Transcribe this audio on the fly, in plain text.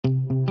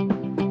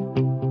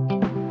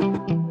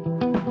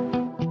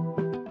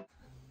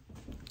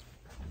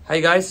Hi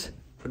guys,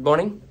 good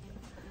morning.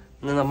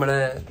 We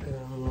are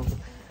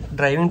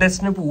driving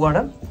test. We are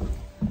going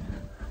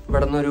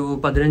to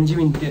 15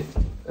 minutes.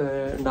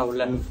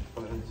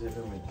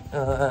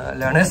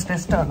 Learner's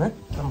test.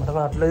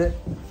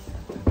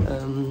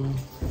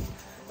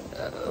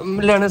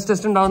 Learner's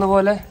test is a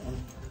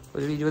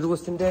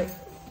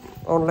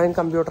online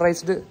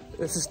computerized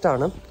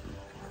system.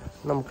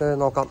 We will see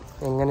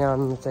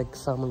the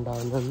exam.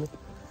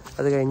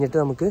 We will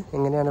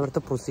see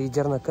the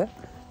procedure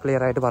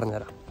clear.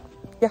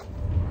 Yeah.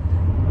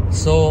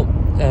 So,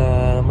 we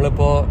have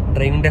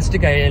driving test,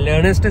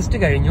 learner's test.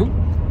 This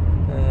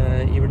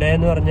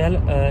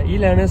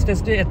learner's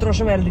test is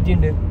validity?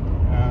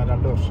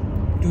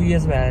 2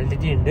 years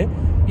validity.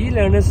 This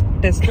learner's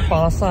test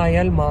pass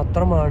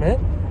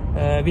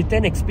with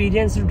an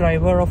experienced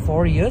driver of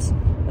 4 years,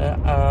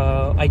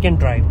 I can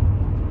drive.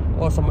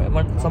 Or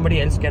somebody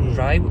else can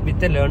drive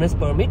with a learner's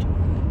permit.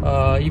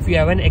 If you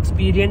have an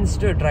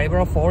experienced driver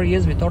of 4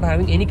 years without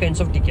having any kinds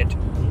of ticket,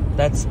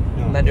 that's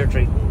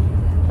mandatory.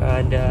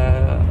 And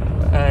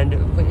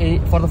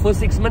for the first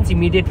 6 months,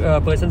 immediate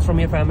persons from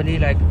your family,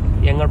 like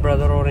younger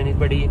brother or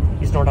anybody,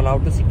 is not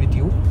allowed to sit with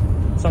you.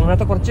 So, we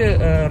have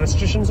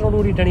restrictions on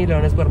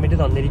learner's permit. We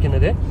have 20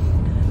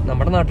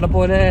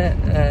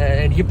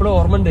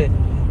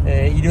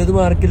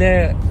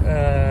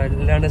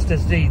 learner's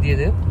test. So, we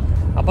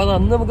have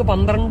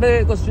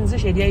 12 questions.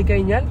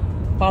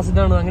 Pass it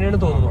down.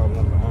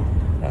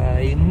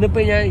 In the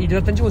 25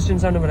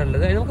 questions,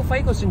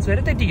 5 questions. I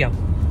have 2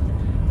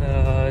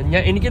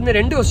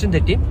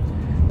 questions.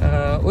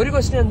 One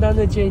question is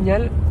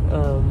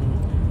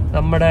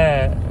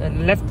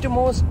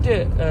leftmost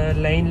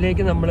line,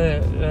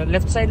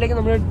 left side,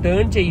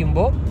 turn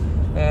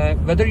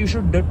whether you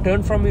should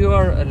turn from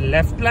your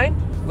left line,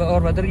 or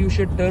whether you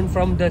should turn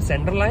from the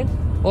center line,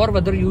 or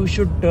whether you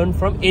should turn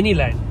from any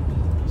line.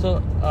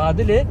 So,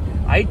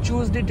 I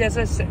choose it as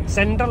a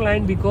center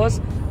line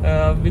because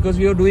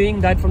we are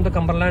doing that from the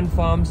Cumberland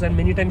farms, and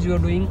many times we are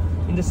doing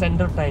in the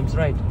center times,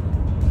 right?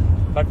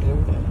 But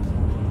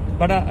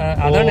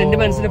other than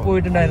the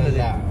point,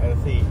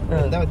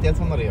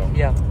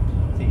 yeah.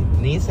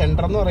 See,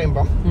 center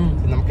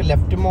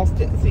leftmost.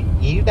 See,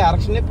 this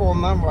direction is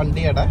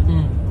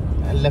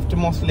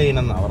leftmost lane.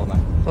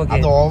 Okay.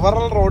 The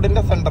overall road in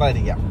the center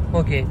area.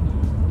 Okay.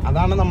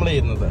 That's what we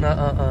are doing.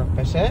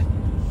 But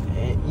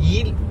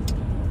this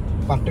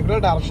particular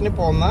direction is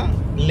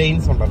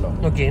lanes.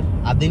 Okay.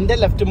 That's the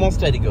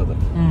leftmost area.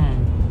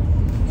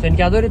 So, I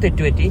have a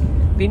tetu.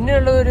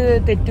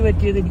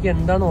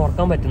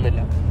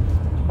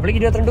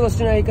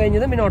 Question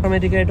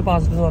automatically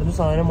pass it.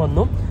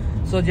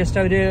 So just a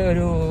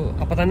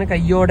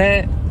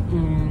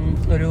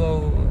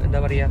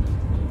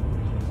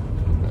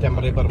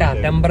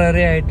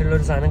temporary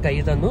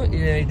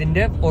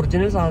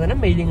original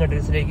mailing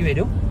address.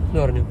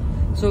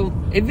 So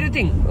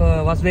everything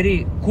was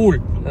very cool.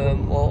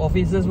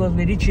 Officers was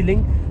very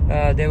chilling.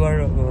 They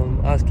were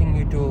asking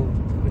you to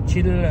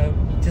chill,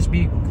 just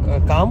be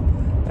calm.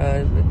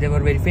 They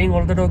were verifying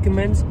all the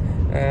documents.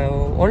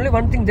 Only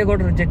one thing they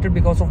got rejected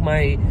because of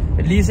my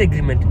lease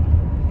agreement.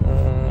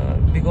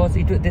 Because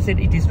they said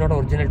it is not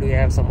original. Do you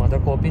have some other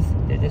copies?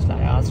 They just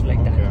asked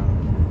like that.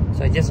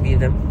 So I just gave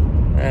them,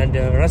 and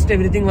rest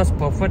everything was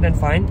perfect and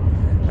fine.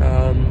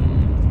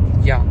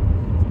 Yeah.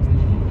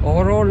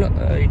 Overall,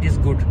 it is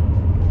good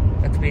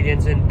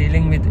experience in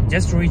dealing with.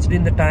 Just reached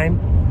in the time.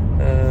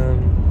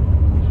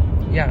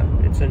 Yeah,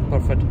 it's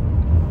perfect.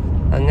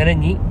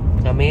 Angane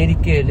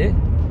America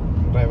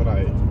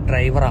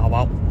driver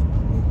avam.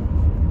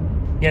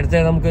 Yet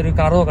there are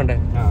car opened.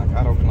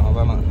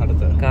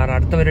 Car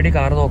at the very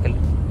car local.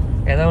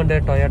 Either on the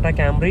Toyota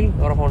Camry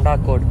or Honda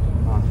Accord.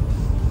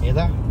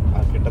 Either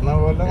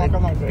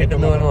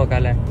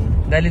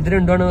that is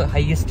the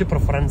highest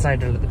preference.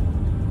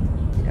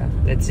 Yeah,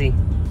 let's see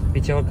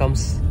whichever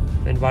comes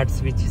and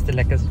which is the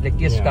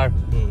luckiest car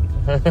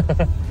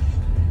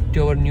to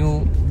our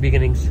new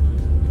beginnings.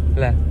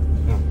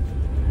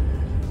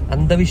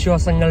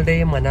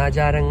 അന്ധവിശ്വാസങ്ങളുടെയും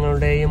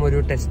അനാചാരങ്ങളുടെയും ഒരു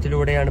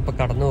ടെസ്റ്റിലൂടെയാണ് ഇപ്പോൾ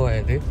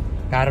കടന്നുപോയത്.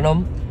 കാരണം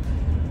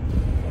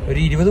ഒരു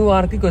 20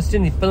 mark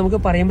question ഇപ്പൊ നമുക്ക്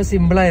പറയുമ്പോൾ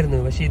simple ആയിരുന്നു.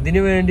 പക്ഷെ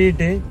ഇതിനു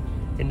വേണ്ടിയിട്ട്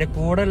എന്റെ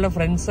കൂടെയുള്ള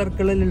ഫ്രണ്ട്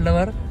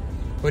സർക്കിളിലുള്ളവർ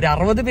ഒരു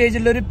 60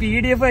 പേജുള്ള ഒരു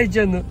PDF അയച്ചു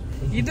തന്നു.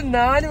 ഇത്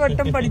 4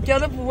 വട്ടം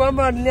പഠിക്കാതെ പോകാൻ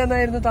പാടില്ല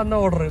എന്നായിരുന്നു തന്ന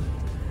ഓർഡർ.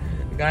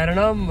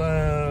 കാരണം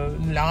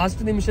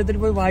ലാസ്റ്റ് നിമിഷത്തിൽ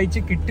പോയി വായിച്ച്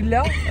കിട്ടില്ല.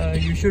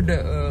 You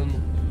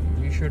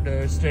should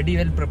study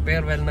well,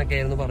 prepare well എന്നൊക്കെ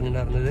ആയിരുന്നു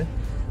പറഞ്ഞിട്ടുണ്ടായിരുന്നത്.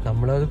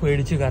 നമ്മളത്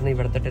പേടിച്ചു, കാരണം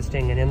ഇവിടുത്തെ ടെസ്റ്റ്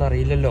എങ്ങനെയാണെന്ന്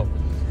അറിയില്ലല്ലോ.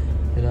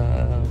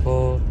 അപ്പോ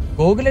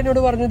ഗൂഗിൾ എന്നോട്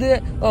പറഞ്ഞത്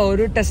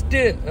ഒരു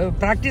ടെസ്റ്റ്,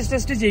 പ്രാക്ടീസ്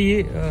ടെസ്റ്റ് ചെയ്യ്,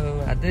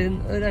 അത്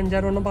ഒരു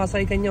 5-6 എണ്ണം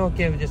പാസ്സായി കഴിഞ്ഞാൽ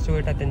ഓക്കെ, ജസ്റ്റ്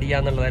പോയിട്ട് അറ്റൻഡ്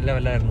ചെയ്യാന്നുള്ളതല്ല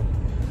വല്ലായിരുന്നു.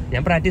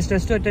 ഞാൻ പ്രാക്ടീസ്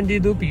ടെസ്റ്റ് അറ്റൻഡ്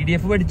ചെയ്തു,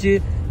 PDF പഠിച്ച്,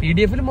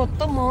 PDF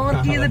മൊത്തം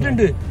മാർക്ക്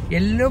ചെയ്തിട്ടുണ്ട്.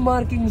 യെല്ലോ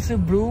മാർക്കിങ്സ്,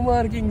 ബ്ലൂ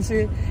മാർക്കിങ്സ്,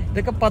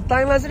 ഇതൊക്കെ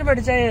 10ാം ക്ലാസ്സിൽ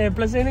പഠിച്ച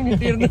A+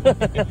 കിട്ടിയിരുന്നു.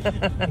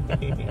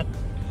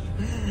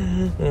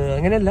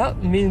 അങ്ങനെയല്ല,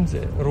 മീൻസ്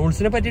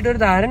റൂൾസിനെ പറ്റിയിട്ട് ഒരു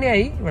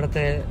ധാരണയായി.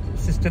 ഇവിടുത്തെ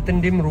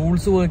സിസ്റ്റത്തിന്റെയും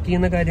റൂൾസ് വർക്ക്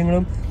ചെയ്യുന്ന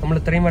കാര്യങ്ങളും നമ്മൾ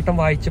ഇത്രയും വട്ടം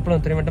വായിച്ചപ്പോഴും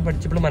ഇത്രയും വട്ടം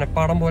പഠിച്ചപ്പോഴും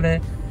മനഃപ്പാടം പോലെ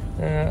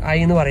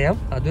ആയി എന്ന് പറയാം.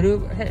 അതൊരു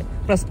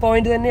പ്ലസ്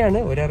പോയിന്റ് തന്നെയാണ്.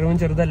 ഒരറിവും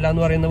ചെറുതല്ല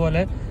എന്ന് പറയുന്ന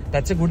പോലെ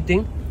ദാറ്റ്സ് എ ഗുഡ്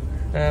തിങ്.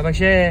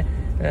 പക്ഷേ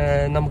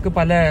നമുക്ക്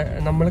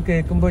നമ്മൾ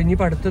കേൾക്കുമ്പോൾ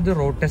ഇനിയിപ്പോൾ അടുത്തത്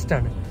റോഡ് ടെസ്റ്റ്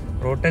ആണ്.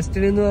 റോഡ്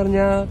ടെസ്റ്റിൽ എന്ന്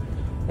പറഞ്ഞാൽ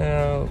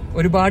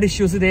ഒരുപാട്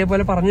ഇഷ്യൂസ്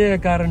ഇതേപോലെ പറഞ്ഞു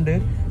കേൾക്കാറുണ്ട്.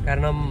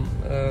 കാരണം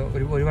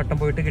ഒരു വട്ടം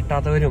പോയിട്ട്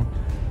കിട്ടാത്തവരും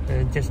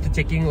ജസ്റ്റ്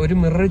ചെക്കിങ്, ഒരു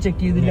മിറർ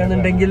ചെക്ക്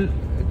ചെയ്തില്ലാന്നുണ്ടെങ്കിൽ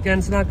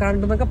ക്യാൻസൽ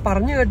ആക്കാറുണ്ടെന്നൊക്കെ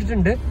പറഞ്ഞു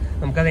കേട്ടിട്ടുണ്ട്.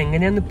 നമുക്കത്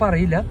എങ്ങനെയാന്ന് ഇപ്പൊ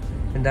അറിയില്ല.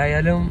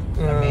 എന്തായാലും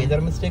മേജർ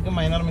മിസ്റ്റേക്കും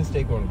മൈനർ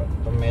മിസ്റ്റേക്കും ഉണ്ട്.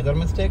 മേജർ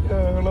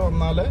മിസ്റ്റേക്കുകൾ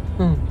വന്നാല്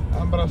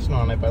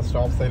പ്രശ്നമാണ്. ഇപ്പൊ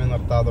സ്റ്റോപ്പ് സൈൻ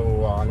നിർത്താതെ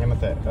പോവുക,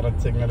 അങ്ങനത്തെ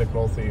റെഡ് സിഗ്നൽ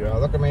ക്ലോസ് ചെയ്യുക,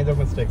 അതൊക്കെ മേജർ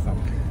മിസ്റ്റേക്സ്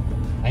ആണ്.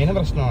 അതിന്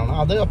പ്രശ്നമാണ്.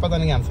 അത് അപ്പൊ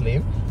തന്നെ ക്യാൻസൽ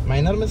ചെയ്യും.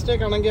 മൈനർ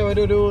മിസ്റ്റേക്ക് ആണെങ്കിൽ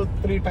അവരൊരു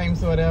 3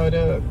 times വരെ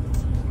അവര്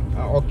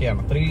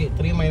ഓക്കെയാണ്.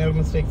 3 മൈനർ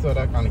മിസ്റ്റേക്സ്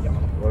വരെ കാണിക്കാം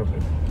നമുക്ക്,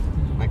 കുഴപ്പമില്ല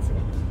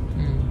മാക്സിമം.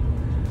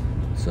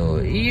 സോ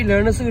ഈ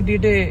ലേണേഴ്സ്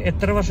കിട്ടിയിട്ട്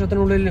എത്ര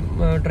വർഷത്തിനുള്ളിൽ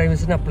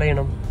ഡ്രൈവേഴ്സിന് അപ്ലൈ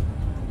ചെയ്യണം?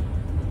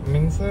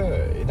 മീൻസ്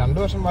 2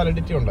 വർഷം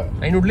വാലിഡിറ്റി ഉണ്ട്.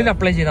 അതിനുള്ളിൽ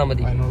അപ്ലൈ ചെയ്താൽ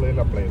മതി. അതിനുള്ളിൽ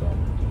അപ്ലൈ ചെയ്താൽ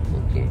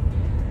okay.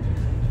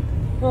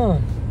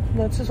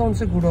 That's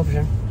sounds A good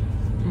option.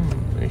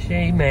 പക്ഷേ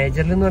ഈ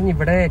മേജറിൽ എന്ന് പറഞ്ഞാൽ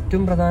ഇവിടെ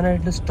ഏറ്റവും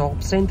പ്രധാനമായിട്ട്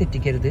സ്റ്റോപ്പ് സൈൻ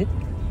തെറ്റിക്കരുത്,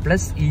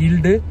 പ്ലസ്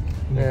ഈൽഡ്,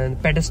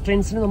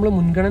 പെഡസ്ട്രിയൻസിന് നമ്മൾ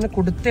മുൻഗണന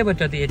കൊടുത്തേ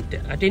പറ്റാത്ത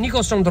at any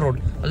cost on the road.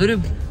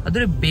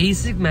 അതൊരു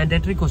ബേസിക്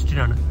മാൻഡേറ്ററി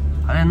ക്വസ്റ്റ്യൻ ആണ്.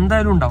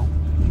 അതെന്തായാലും ഉണ്ടാവും.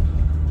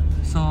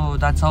 So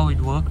that's how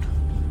it worked.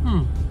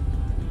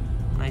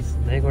 Nice.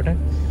 ആയിക്കോട്ടെ.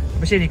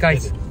 അപ്പൊ ശരി,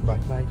 ഗൈസ്,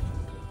 ബൈ.